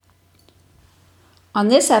On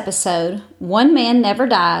this episode, one man never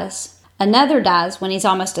dies, another dies when he's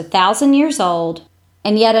almost 1,000 years old,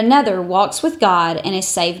 and yet another walks with God and is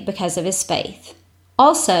saved because of his faith.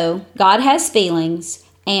 Also, God has feelings,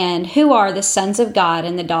 and who are the sons of God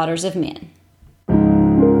and the daughters of men?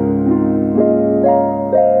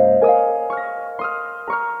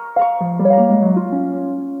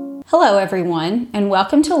 Hello everyone, and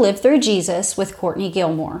welcome to Live Through Jesus with Courtney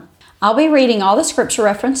Gilmore. I'll be reading all the scripture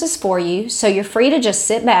references for you, so you're free to just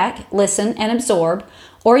sit back, listen, and absorb,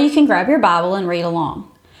 or you can grab your Bible and read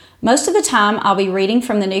along. Most of the time, I'll be reading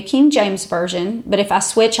from the New King James Version, but if I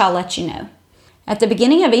switch, I'll let you know. At the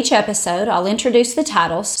beginning of each episode, I'll introduce the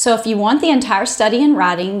titles, so if you want the entire study in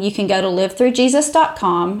writing, you can go to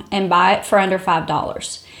livethroughjesus.com and buy it for under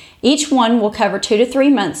 $5. Each one will cover 2 to 3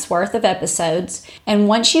 months worth of episodes, and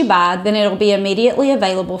once you buy, then it'll be immediately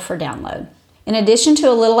available for download. In addition to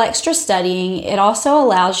a little extra studying, it also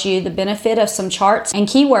allows you the benefit of some charts and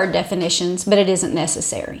keyword definitions, but it isn't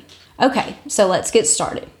necessary. Okay, so let's get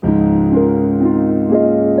started.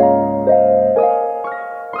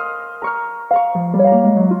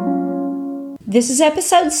 This is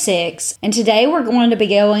episode 6, and today we're going to be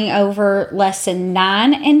going over lesson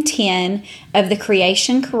 9 and 10 of the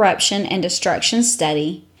Creation, Corruption, and Destruction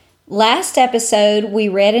study. Last episode, we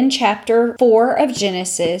read in chapter 4 of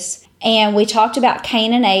Genesis, and we talked about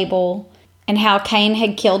Cain and Abel and how Cain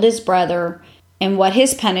had killed his brother and what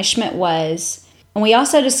his punishment was. And we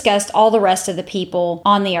also discussed all the rest of the people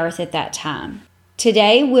on the earth at that time.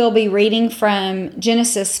 Today we'll be reading from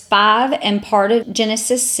Genesis 5 and part of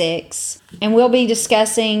Genesis 6. And we'll be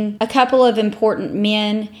discussing a couple of important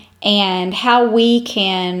men and how we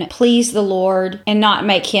can please the Lord and not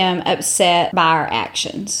make him upset by our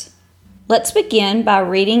actions. Let's begin by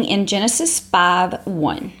reading in Genesis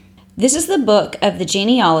 5:1. This is the book of the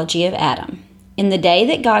genealogy of Adam. In the day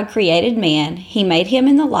that God created man, he made him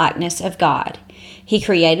in the likeness of God. He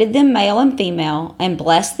created them male and female, and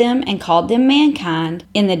blessed them and called them mankind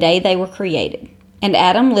in the day they were created. And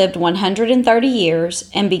Adam lived 130 years,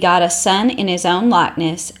 and begot a son in his own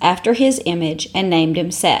likeness, after his image, and named him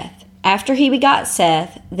Seth. After he begot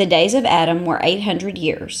Seth, the days of Adam were 800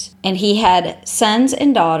 years, and he had sons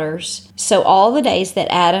and daughters. So all the days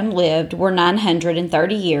that Adam lived were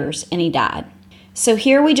 930 years, and he died. So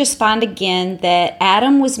here we just find again that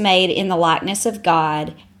Adam was made in the likeness of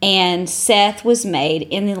God, and Seth was made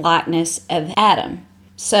in the likeness of Adam.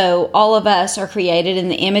 So all of us are created in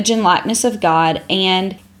the image and likeness of God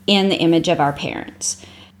and in the image of our parents.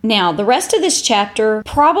 Now, the rest of this chapter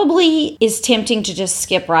probably is tempting to just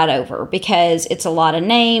skip right over because it's a lot of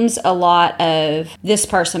names, a lot of this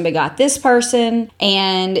person begot this person,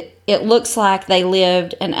 and it looks like they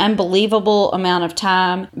lived an unbelievable amount of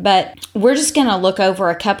time, but we're just going to look over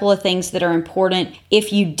a couple of things that are important.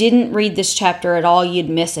 If you didn't read this chapter at all, you'd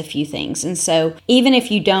miss a few things. And so even if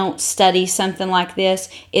you don't study something like this,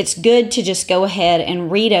 it's good to just go ahead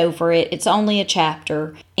and read over it. It's only a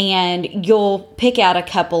chapter, and you'll pick out a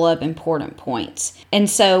couple of important points. And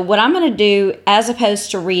so what I'm going to do, as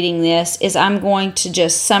opposed to reading this, is I'm going to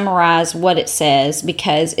just summarize what it says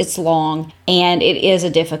because it's long and it is a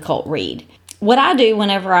difficult read. What I do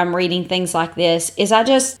whenever I'm reading things like this is I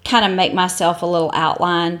just kind of make myself a little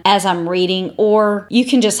outline as I'm reading, or you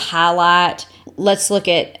can just highlight. Let's look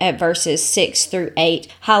at verses 6 through 8.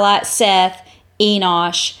 Highlight Seth,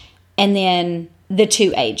 Enosh, and then the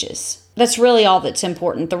 2 ages. That's really all that's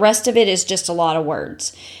important. The rest of it is just a lot of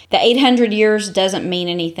words. The 800 years doesn't mean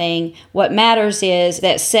anything. What matters is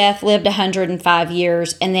that Seth lived 105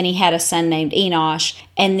 years, and then he had a son named Enosh,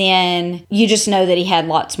 and then you just know that he had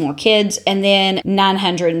lots more kids, and then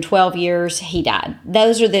 912 years he died.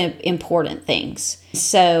 Those are the important things.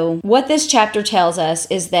 So what this chapter tells us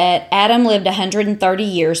is that Adam lived 130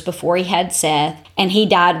 years before he had Seth, and he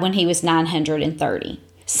died when he was 930.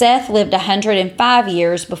 Seth lived 105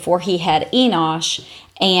 years before he had Enosh,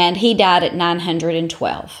 and he died at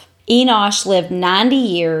 912. Enosh lived 90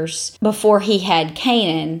 years before he had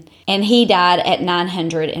Canaan, and he died at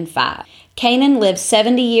 905. Canaan lived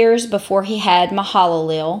 70 years before he had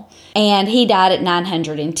Mahalalel, and he died at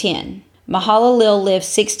 910. Mahalalel lived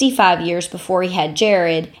 65 years before he had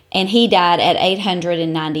Jared, and he died at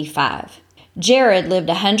 895. Jared lived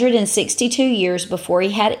 162 years before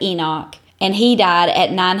he had Enoch, and he died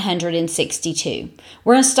at 962.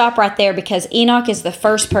 We're going to stop right there because Enoch is the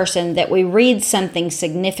first person that we read something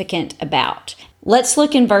significant about. Let's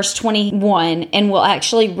look in verse 21, and we'll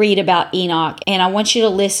actually read about Enoch, and I want you to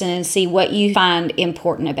listen and see what you find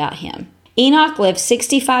important about him. Enoch lived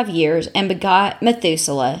 65 years and begot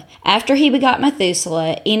Methuselah. After he begot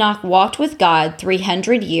Methuselah, Enoch walked with God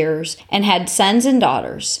 300 years and had sons and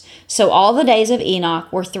daughters. So all the days of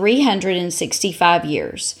Enoch were 365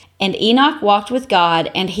 years. And Enoch walked with God,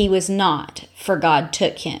 and he was not, for God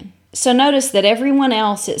took him. So notice that everyone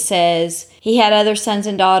else, it says, he had other sons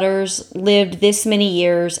and daughters, lived this many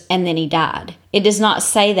years, and then he died. It does not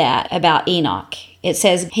say that about Enoch. It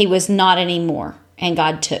says he was not anymore, and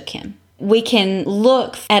God took him. We can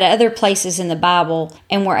look at other places in the Bible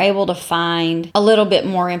and we're able to find a little bit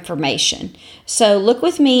more information. So look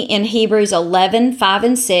with me in Hebrews 11, 5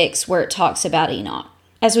 and 6, where it talks about Enoch.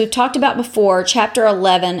 As we've talked about before, chapter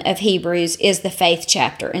 11 of Hebrews is the faith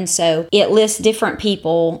chapter, and so it lists different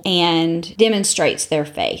people and demonstrates their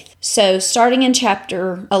faith. So starting in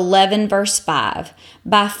chapter 11, verse 5,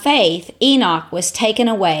 by faith Enoch was taken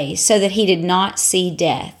away so that he did not see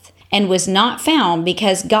death, and was not found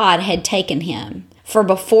because God had taken him. For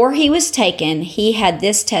before he was taken, he had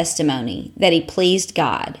this testimony, that he pleased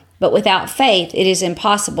God. But without faith it is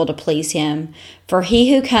impossible to please him. For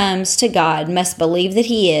he who comes to God must believe that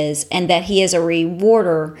he is, and that he is a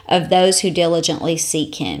rewarder of those who diligently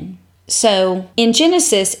seek him. So in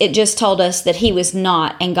Genesis, it just told us that he was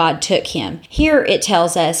not, and God took him. Here it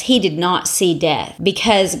tells us he did not see death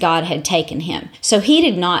because God had taken him. So he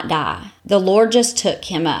did not die. The Lord just took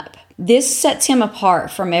him up. This sets him apart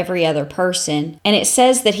from every other person, and it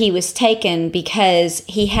says that he was taken because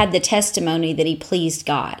he had the testimony that he pleased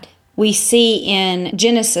God. We see in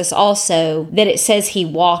Genesis also that it says he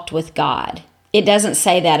walked with God. It doesn't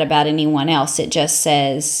say that about anyone else. It just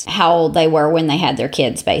says how old they were when they had their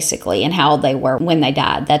kids, basically, and how old they were when they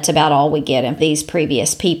died. That's about all we get of these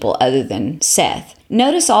previous people other than Seth.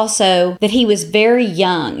 Notice also that he was very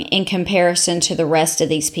young in comparison to the rest of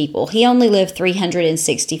these people. He only lived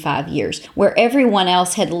 365 years, where everyone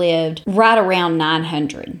else had lived right around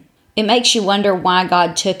 900. It makes you wonder why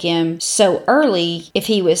God took him so early if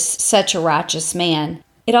he was such a righteous man.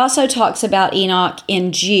 It also talks about Enoch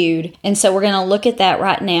in Jude, and so we're going to look at that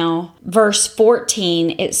right now. Verse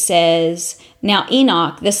 14, it says, Now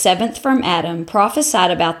Enoch, the seventh from Adam,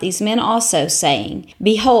 prophesied about these men also, saying,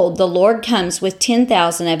 Behold, the Lord comes with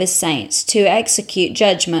 10,000 of his saints to execute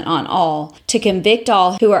judgment on all, to convict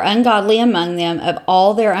all who are ungodly among them of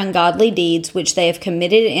all their ungodly deeds which they have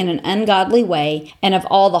committed in an ungodly way, and of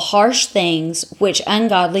all the harsh things which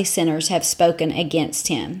ungodly sinners have spoken against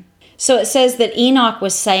him. So it says that Enoch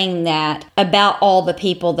was saying that about all the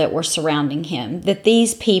people that were surrounding him, that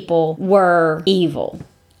these people were evil.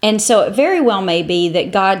 And so it very well may be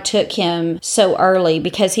that God took him so early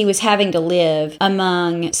because he was having to live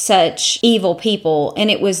among such evil people, and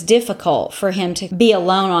it was difficult for him to be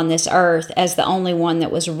alone on this earth as the only one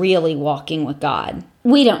that was really walking with God.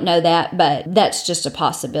 We don't know that, but that's just a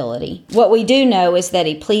possibility. What we do know is that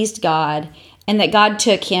he pleased God, and that God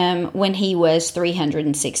took him when he was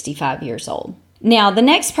 365 years old. Now, the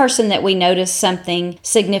next person that we notice something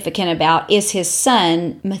significant about is his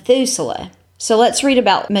son, Methuselah. So let's read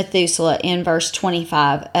about Methuselah in verse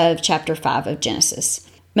 25 of chapter 5 of Genesis.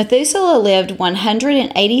 Methuselah lived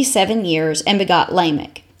 187 years and begot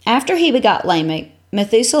Lamech. After he begot Lamech,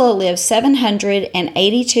 Methuselah lived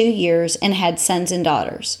 782 years and had sons and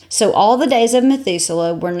daughters. So all the days of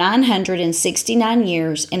Methuselah were 969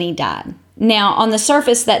 years, and he died. Now, on the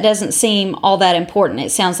surface, that doesn't seem all that important.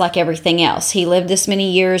 It sounds like everything else. He lived this many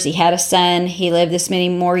years, he had a son, he lived this many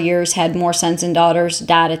more years, had more sons and daughters,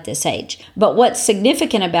 died at this age. But what's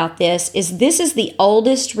significant about this is the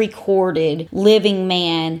oldest recorded living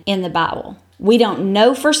man in the Bible. We don't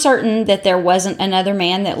know for certain that there wasn't another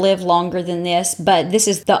man that lived longer than this, but this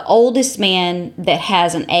is the oldest man that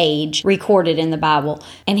has an age recorded in the Bible,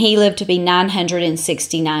 and he lived to be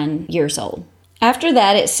 969 years old. After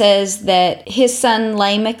that, it says that his son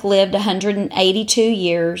Lamech lived 182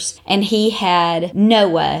 years, and he had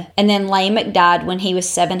Noah, and then Lamech died when he was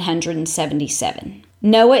 777.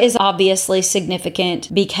 Noah is obviously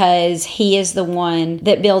significant because he is the one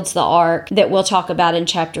that builds the ark that we'll talk about in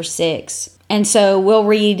chapter 6. And so we'll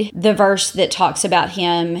read the verse that talks about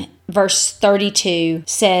him. Verse 32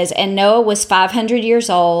 says, And Noah was 500 years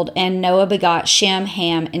old, and Noah begot Shem,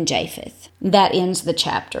 Ham, and Japheth. That ends the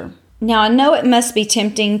chapter. Now, I know it must be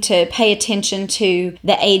tempting to pay attention to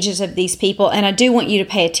the ages of these people, and I do want you to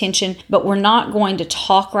pay attention, but we're not going to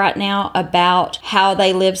talk right now about how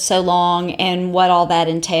they lived so long and what all that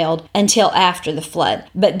entailed until after the flood.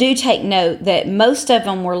 But do take note that most of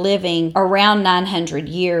them were living around 900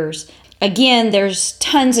 years, Again, there's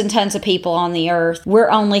tons and tons of people on the earth.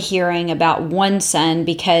 We're only hearing about one son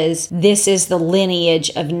because this is the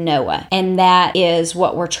lineage of Noah, and that is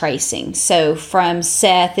what we're tracing. So from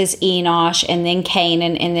Seth is Enosh, and then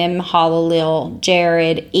Canaan, and then Mahalalel,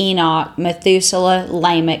 Jared, Enoch, Methuselah,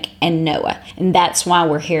 Lamech, and Noah. And that's why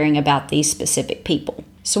we're hearing about these specific people.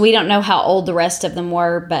 So we don't know how old the rest of them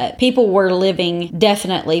were, but people were living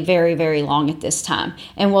definitely very, very long at this time.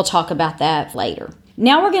 And we'll talk about that later.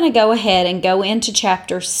 Now we're going to go ahead and go into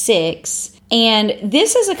chapter 6. And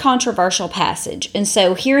this is a controversial passage. And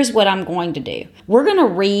so here's what I'm going to do. We're going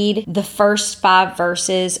to read the first 5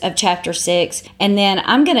 verses of chapter 6, and then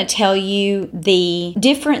I'm going to tell you the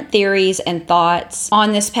different theories and thoughts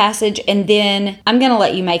on this passage, and then I'm going to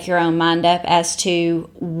let you make your own mind up as to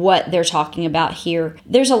what they're talking about here.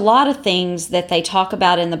 There's a lot of things that they talk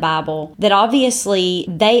about in the Bible that obviously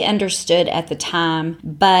they understood at the time,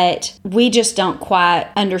 but we just don't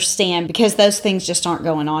quite understand because those things just aren't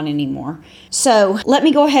going on anymore. So let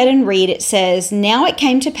me go ahead and read. It says, "Now it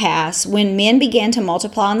came to pass, when men began to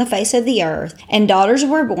multiply on the face of the earth, and daughters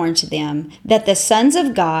were born to them, that the sons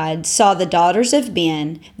of God saw the daughters of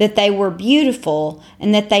men, that they were beautiful,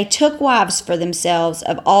 and that they took wives for themselves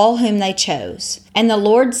of all whom they chose. And the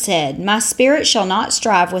Lord said, My spirit shall not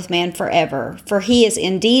strive with man forever, for he is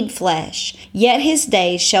indeed flesh, yet his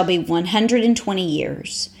days shall be 120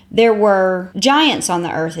 years. There were giants on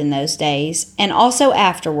the earth in those days, and also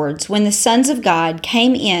afterwards, when the sons of God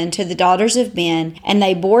came in to the daughters of men, and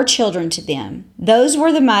they bore children to them. Those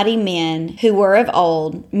were the mighty men who were of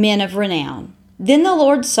old, men of renown. Then the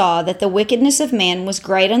Lord saw that the wickedness of man was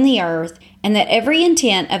great on the earth, and that every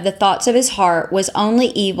intent of the thoughts of his heart was only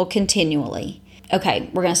evil continually." Okay,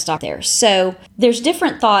 we're going to stop there. So there's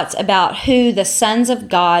different thoughts about who the sons of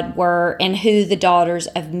God were and who the daughters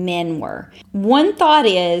of men were. One thought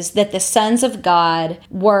is that the sons of God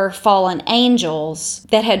were fallen angels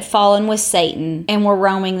that had fallen with Satan and were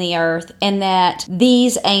roaming the earth, and that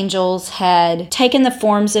these angels had taken the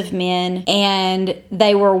forms of men and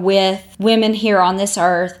they were with women here on this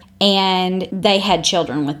earth, and they had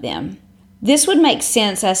children with them. This would make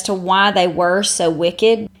sense as to why they were so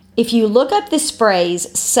wicked. If you look up this phrase,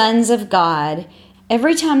 sons of God,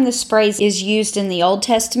 every time this phrase is used in the Old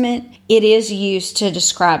Testament, it is used to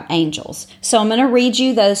describe angels. So I'm going to read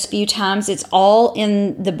you those few times. It's all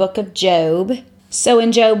in the book of Job. So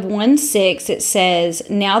in Job 1:6, it says,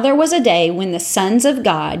 "Now there was a day when the sons of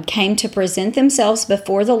God came to present themselves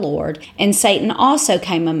before the Lord, and Satan also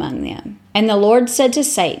came among them. And the Lord said to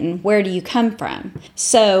Satan, Where do you come from?"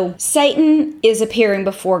 So Satan is appearing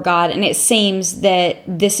before God, and it seems that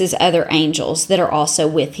this is other angels that are also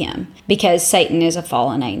with him, because Satan is a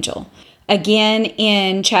fallen angel. Again,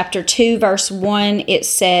 in chapter 2, verse 1, it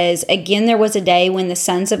says, "Again there was a day when the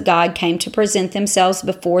sons of God came to present themselves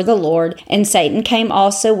before the Lord, and Satan came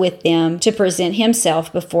also with them to present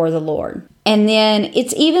himself before the Lord." And then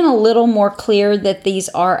it's even a little more clear that these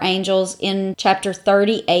are angels in chapter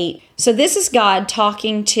 38. So this is God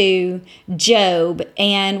talking to Job,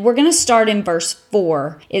 and we're going to start in verse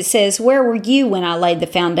 4. It says, "Where were you when I laid the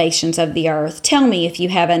foundations of the earth? Tell me if you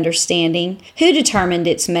have understanding. Who determined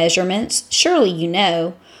its measurements? Surely you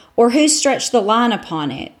know. Or who stretched the line upon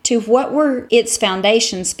it? To what were its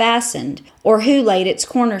foundations fastened? Or who laid its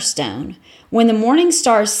cornerstone? When the morning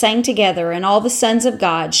stars sang together and all the sons of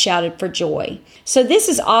God shouted for joy." So this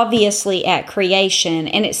is obviously at creation,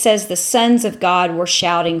 and it says the sons of God were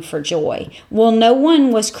shouting for joy. Well, no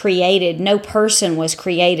one was created, no person was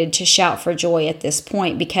created to shout for joy at this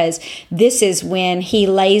point, because this is when he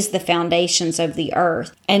lays the foundations of the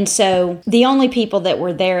earth. And so the only people that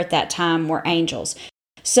were there at that time were angels.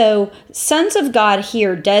 So sons of God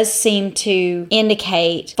here does seem to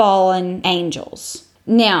indicate fallen angels.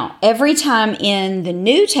 Now, every time in the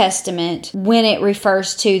New Testament, when it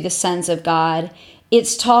refers to the sons of God,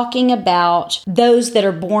 it's talking about those that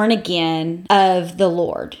are born again of the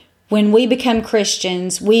Lord. When we become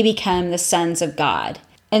Christians, we become the sons of God.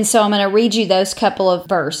 And so I'm going to read you those couple of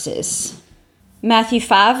verses. Matthew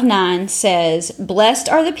 5:9 says, "Blessed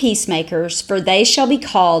are the peacemakers, for they shall be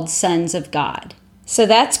called sons of God." So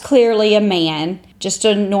that's clearly a man, just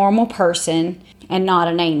a normal person, and not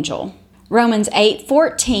an angel. Romans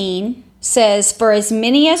 8:14 says, "For as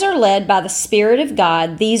many as are led by the Spirit of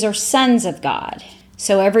God, these are sons of God."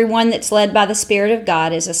 So everyone that's led by the Spirit of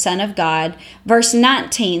God is a son of God. Verse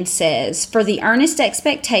 19 says, "For the earnest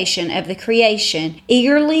expectation of the creation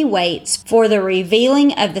eagerly waits for the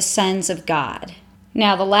revealing of the sons of God."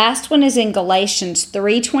 Now the last one is in Galatians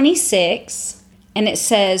 3:26, and it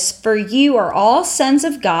says, "For you are all sons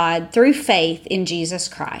of God through faith in Jesus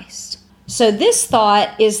Christ." So this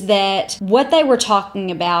thought is that what they were talking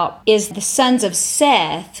about is the sons of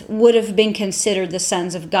Seth would have been considered the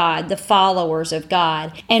sons of God, the followers of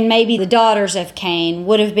God, and maybe the daughters of Cain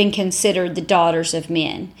would have been considered the daughters of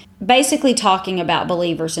men. Basically talking about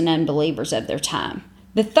believers and unbelievers of their time.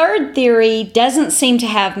 The third theory doesn't seem to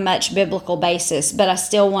have much biblical basis, but I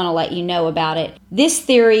still want to let you know about it. This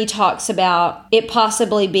theory talks about it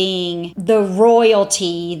possibly being the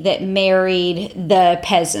royalty that married the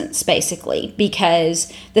peasants, basically,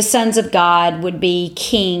 because the sons of God would be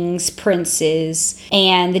kings, princes,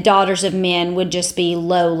 and the daughters of men would just be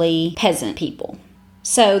lowly peasant people.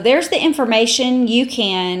 So there's the information. You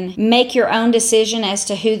can make your own decision as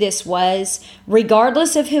to who this was,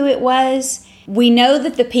 regardless of who it was. We know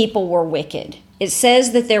that the people were wicked. It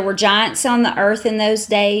says that there were giants on the earth in those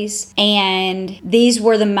days, and these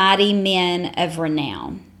were the mighty men of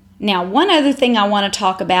renown. Now, one other thing I want to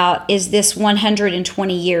talk about is this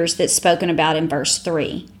 120 years that's spoken about in verse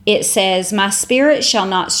 3. It says, "My spirit shall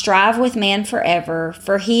not strive with man forever,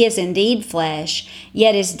 for he is indeed flesh,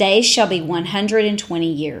 yet his days shall be 120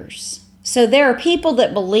 years." So there are people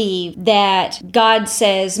that believe that God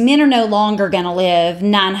says men are no longer going to live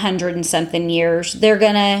 900 and something years. They're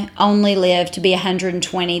going to only live to be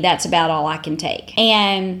 120. That's about all I can take.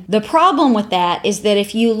 And the problem with that is that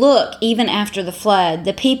if you look, even after the flood,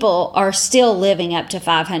 the people are still living up to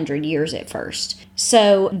 500 years at first.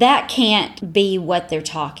 So that can't be what they're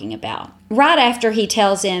talking about. Right after he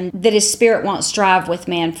tells him that his spirit won't strive with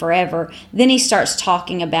man forever, then he starts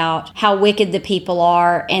talking about how wicked the people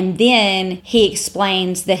are, and then he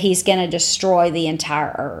explains that he's going to destroy the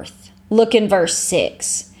entire earth. Look in verse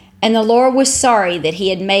 6. "And the Lord was sorry that he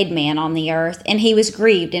had made man on the earth, and he was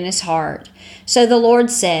grieved in his heart. So the Lord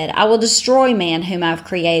said, I will destroy man whom I've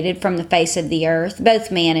created from the face of the earth,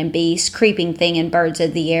 both man and beast, creeping thing and birds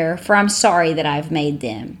of the air, for I'm sorry that I've made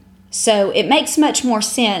them." So it makes much more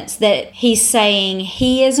sense that he's saying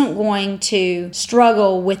he isn't going to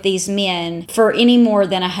struggle with these men for any more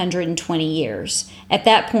than 120 years. At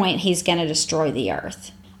that point, he's going to destroy the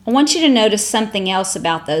earth. I want you to notice something else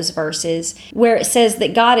about those verses where it says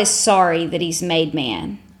that God is sorry that he's made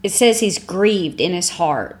man. It says he's grieved in his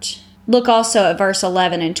heart. Look also at verse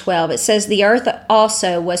 11 and 12. It says, "The earth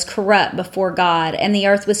also was corrupt before God, and the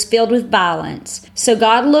earth was filled with violence. So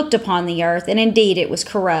God looked upon the earth, and indeed it was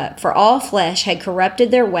corrupt, for all flesh had corrupted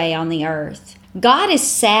their way on the earth." God is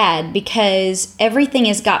sad because everything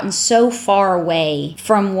has gotten so far away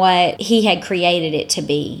from what he had created it to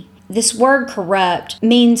be. This word corrupt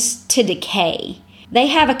means to decay. They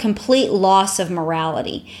have a complete loss of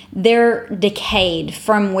morality. They're decayed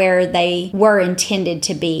from where they were intended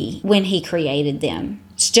to be when he created them.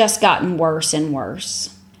 It's just gotten worse and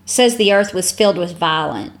worse. It says the earth was filled with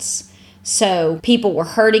violence. So people were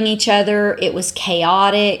hurting each other. It was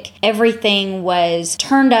chaotic. Everything was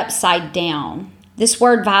turned upside down. This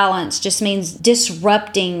word violence just means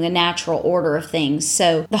disrupting the natural order of things.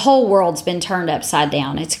 So the whole world's been turned upside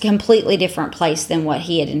down. It's a completely different place than what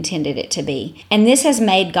he had intended it to be. And this has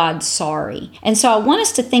made God sorry. And so I want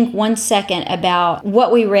us to think 1 second about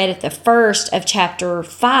what we read at the first of chapter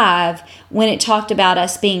 5 when it talked about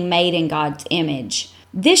us being made in God's image.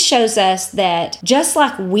 This shows us that just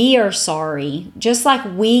like we are sorry, just like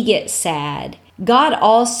we get sad, God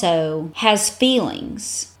also has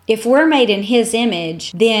feelings. If we're made in his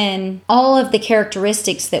image, then all of the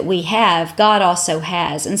characteristics that we have, God also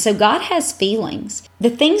has. And so God has feelings. The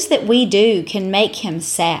things that we do can make him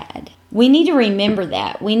sad. We need to remember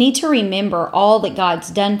that. We need to remember all that God's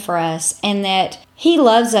done for us and that he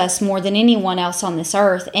loves us more than anyone else on this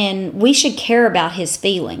earth, and we should care about his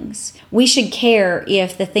feelings. We should care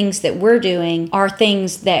if the things that we're doing are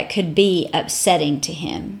things that could be upsetting to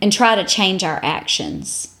him and try to change our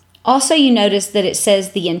actions. Also, you notice that it says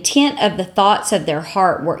the intent of the thoughts of their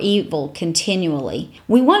heart were evil continually.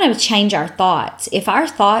 We want to change our thoughts. If our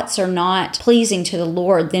thoughts are not pleasing to the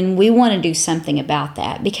Lord, then we want to do something about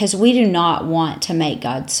that because we do not want to make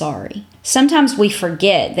God sorry. Sometimes we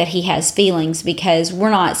forget that he has feelings because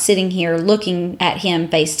we're not sitting here looking at him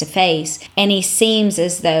face to face, and he seems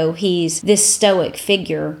as though he's this stoic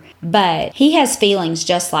figure, but he has feelings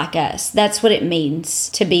just like us. That's what it means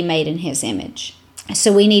to be made in his image.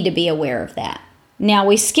 So we need to be aware of that. Now,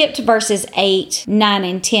 we skipped verses 8, 9,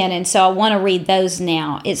 and 10, and so I want to read those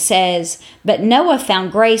now. It says, "But Noah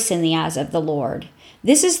found grace in the eyes of the Lord."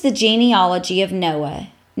 This is the genealogy of Noah.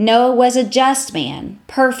 Noah was a just man,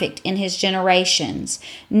 perfect in his generations.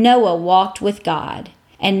 Noah walked with God.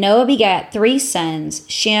 And Noah begat 3 sons,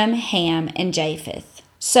 Shem, Ham, and Japheth.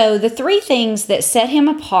 So the three things that set him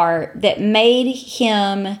apart, that made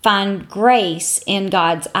him find grace in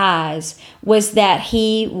God's eyes, was that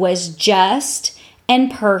he was just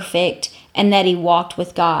and perfect and that he walked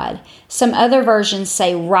with God. Some other versions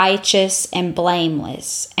say righteous and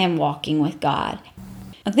blameless and walking with God.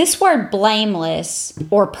 This word blameless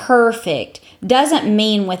or perfect doesn't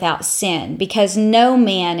mean without sin, because no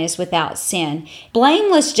man is without sin.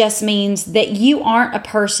 Blameless just means that you aren't a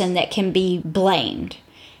person that can be blamed.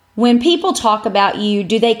 When people talk about you,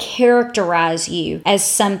 do they characterize you as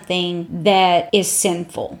something that is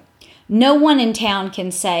sinful? No one in town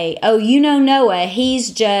can say, oh, you know Noah,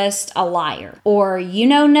 he's just a liar. Or, you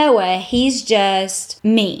know Noah, he's just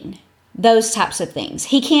mean. Those types of things.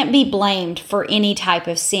 He can't be blamed for any type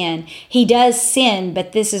of sin. He does sin,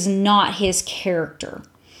 but this is not his character.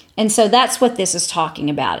 And so that's what this is talking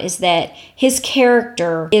about, is that his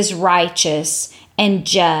character is righteous and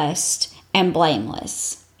just and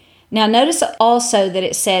blameless. Now notice also that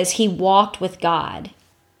it says he walked with God.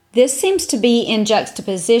 This seems to be in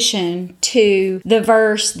juxtaposition to the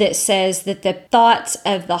verse that says that the thoughts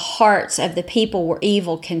of the hearts of the people were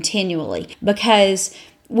evil continually. Because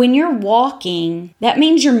when you're walking, that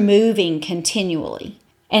means you're moving continually.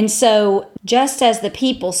 And so just as the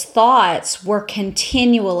people's thoughts were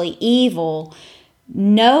continually evil,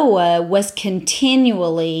 Noah was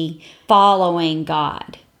continually following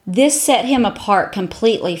God. This set him apart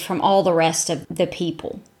completely from all the rest of the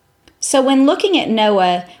people. So when looking at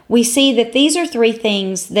Noah, we see that these are three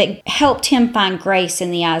things that helped him find grace in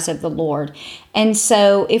the eyes of the Lord. And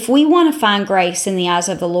so if we want to find grace in the eyes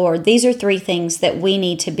of the Lord, these are three things that we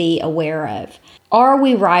need to be aware of. Are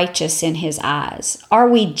we righteous in his eyes? Are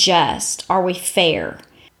we just? Are we fair?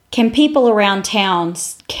 Can people around town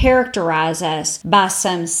characterize us by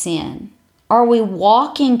some sin? Are we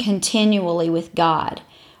walking continually with God?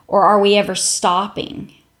 Or are we ever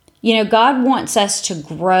stopping? You know, God wants us to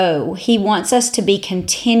grow. He wants us to be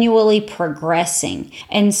continually progressing.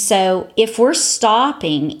 And so if we're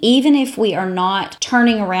stopping, even if we are not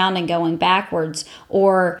turning around and going backwards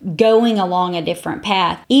or going along a different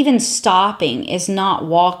path, even stopping is not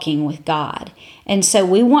walking with God. And so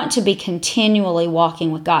we want to be continually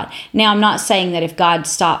walking with God. Now, I'm not saying that if God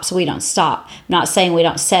stops, we don't stop. I'm not saying we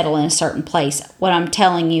don't settle in a certain place. What I'm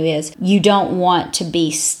telling you is you don't want to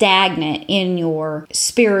be stagnant in your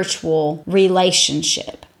spiritual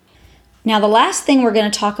relationship. Now, the last thing we're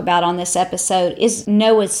going to talk about on this episode is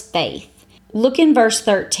Noah's faith. Look in verse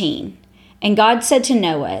 13. And God said to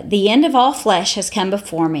Noah, "The end of all flesh has come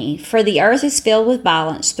before me, for the earth is filled with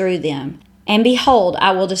violence through them. And behold,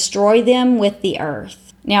 I will destroy them with the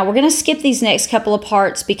earth." Now, we're going to skip these next couple of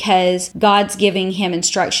parts because God's giving him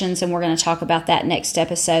instructions, and we're going to talk about that next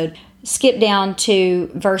episode. Skip down to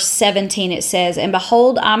verse 17. It says, "And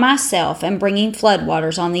behold, I myself am bringing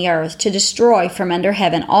floodwaters on the earth to destroy from under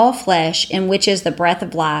heaven all flesh in which is the breath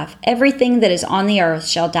of life. Everything that is on the earth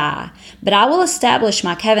shall die. But I will establish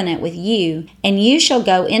my covenant with you, and you shall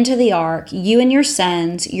go into the ark, you and your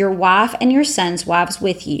sons, your wife and your sons' wives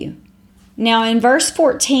with you." Now in verse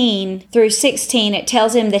 14 through 16, it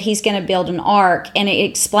tells him that he's going to build an ark, and it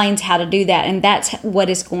explains how to do that, and that's what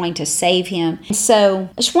is going to save him. So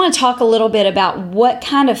I just want to talk a little bit about what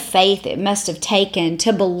kind of faith it must have taken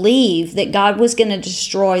to believe that God was going to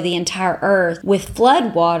destroy the entire earth with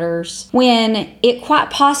flood waters when it quite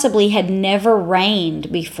possibly had never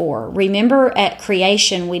rained before. Remember at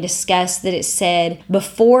creation we discussed that it said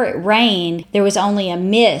before it rained there was only a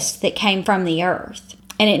mist that came from the earth.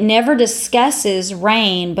 And it never discusses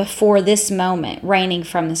rain before this moment, raining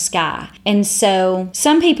from the sky. And so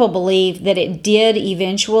some people believe that it did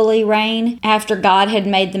eventually rain after God had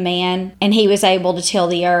made the man and he was able to till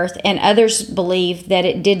the earth. And others believe that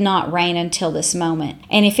it did not rain until this moment.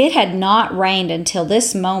 And if it had not rained until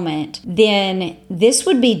this moment, then this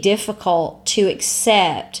would be difficult to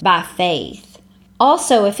accept by faith.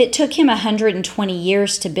 Also, if it took him 120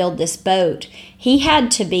 years to build this boat, he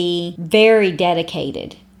had to be very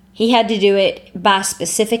dedicated. He had to do it by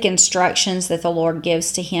specific instructions that the Lord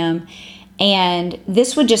gives to him. And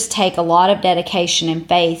this would just take a lot of dedication and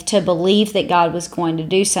faith to believe that God was going to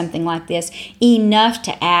do something like this, enough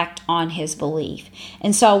to act on his belief.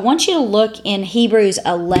 And so I want you to look in Hebrews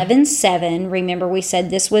 11:7. Remember, we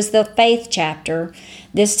said this was the faith chapter.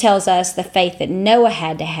 This tells us the faith that Noah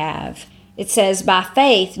had to have. It says, "By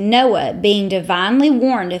faith, Noah, being divinely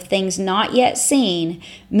warned of things not yet seen,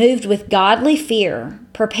 moved with godly fear,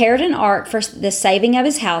 prepared an ark for the saving of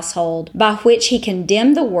his household, by which he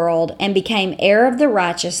condemned the world and became heir of the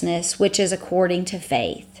righteousness which is according to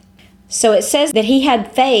faith." So it says that he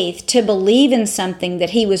had faith to believe in something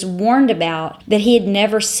that he was warned about that he had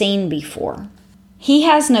never seen before. He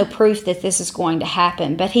has no proof that this is going to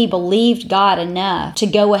happen, but he believed God enough to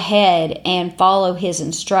go ahead and follow his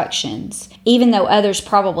instructions, even though others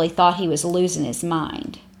probably thought he was losing his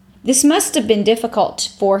mind. This must have been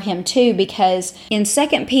difficult for him too, because in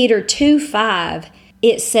 2 Peter 2:5,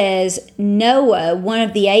 it says, Noah, one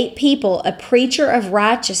of the 8 people, a preacher of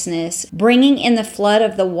righteousness, bringing in the flood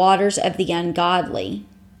of the waters of the ungodly.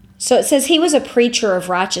 So it says he was a preacher of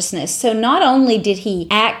righteousness. So not only did he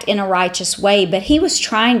act in a righteous way, but he was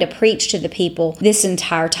trying to preach to the people this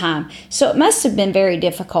entire time. So it must have been very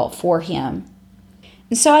difficult for him.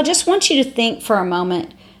 And so I just want you to think for a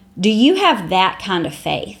moment, do you have that kind of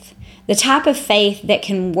faith? The type of faith that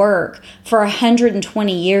can work for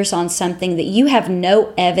 120 years on something that you have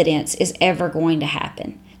no evidence is ever going to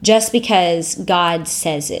happen, just because God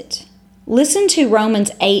says it. Listen to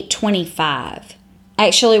Romans 8:25.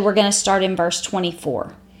 Actually, we're going to start in verse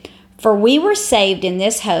 24. For we were saved in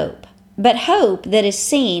this hope, but hope that is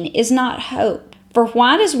seen is not hope. For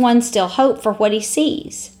why does one still hope for what he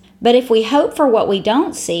sees? But if we hope for what we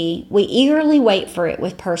don't see, we eagerly wait for it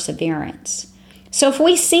with perseverance. So if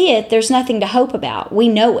we see it, there's nothing to hope about. We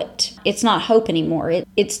know it. It's not hope anymore.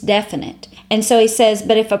 It's definite. And so he says,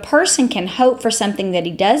 but if a person can hope for something that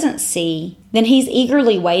he doesn't see, then he's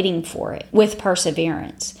eagerly waiting for it with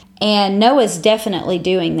perseverance. And Noah's definitely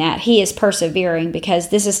doing that. He is persevering because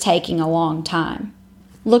this is taking a long time.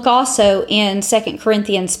 Look also in 2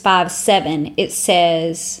 Corinthians 5:7. It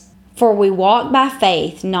says, for we walk by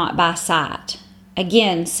faith, not by sight.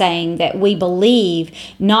 Again, saying that we believe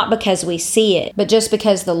not because we see it, but just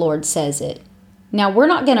because the Lord says it. Now, we're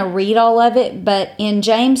not going to read all of it, but in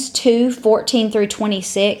James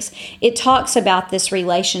 2:14-26, it talks about this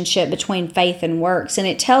relationship between faith and works, and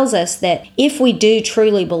it tells us that if we do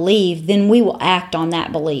truly believe, then we will act on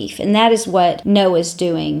that belief, and that is what Noah's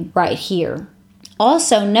doing right here.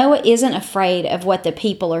 Also, Noah isn't afraid of what the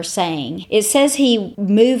people are saying. It says he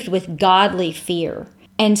moved with godly fear.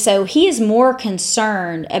 And so he is more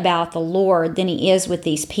concerned about the Lord than he is with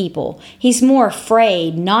these people. He's more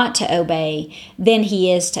afraid not to obey than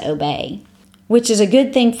he is to obey, which is a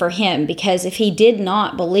good thing for him, because if he did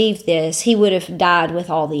not believe this, he would have died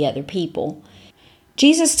with all the other people.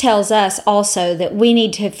 Jesus tells us also that we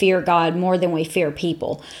need to fear God more than we fear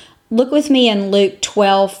people. Look with me in Luke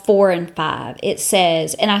 12:4-5. It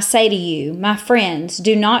says, and I say to you, my friends,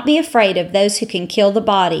 do not be afraid of those who can kill the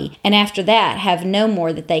body, and after that have no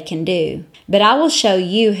more that they can do. But I will show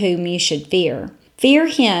you whom you should fear. Fear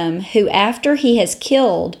him who, after he has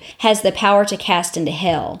killed, has the power to cast into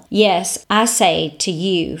hell. Yes, I say to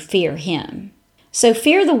you, fear him. So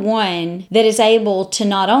fear the one that is able to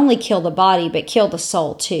not only kill the body, but kill the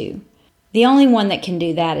soul too. The only one that can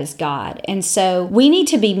do that is God. And so we need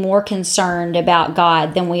to be more concerned about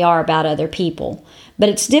God than we are about other people. But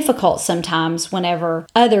it's difficult sometimes whenever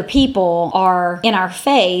other people are in our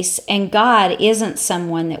face and God isn't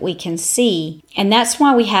someone that we can see. And that's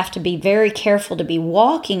why we have to be very careful to be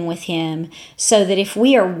walking with Him, so that if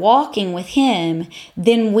we are walking with Him,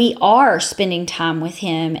 then we are spending time with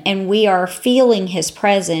Him and we are feeling His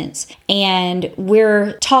presence and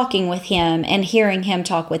we're talking with Him and hearing Him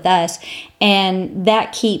talk with us. And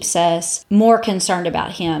that keeps us more concerned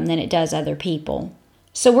about Him than it does other people.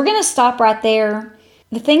 So we're going to stop right there.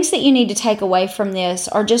 The things that you need to take away from this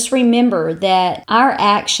are just remember that our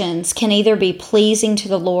actions can either be pleasing to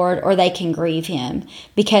the Lord or they can grieve Him,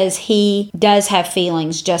 because He does have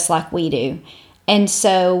feelings just like we do. And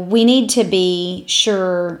so we need to be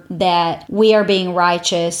sure that we are being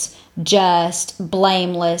righteous, just,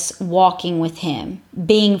 blameless, walking with Him,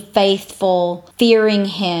 being faithful, fearing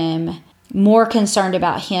Him, more concerned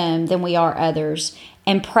about Him than we are others,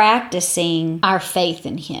 and practicing our faith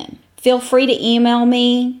in Him. Feel free to email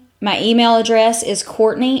me. My email address is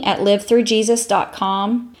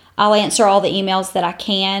Courtney@livethroughjesus.com. I'll answer all the emails that I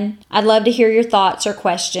can. I'd love to hear your thoughts or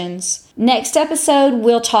questions. Next episode,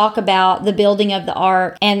 we'll talk about the building of the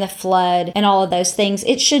ark and the flood and all of those things.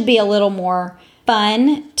 It should be a little more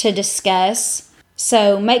fun to discuss.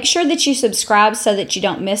 So make sure that you subscribe so that you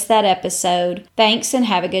don't miss that episode. Thanks and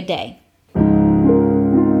have a good day.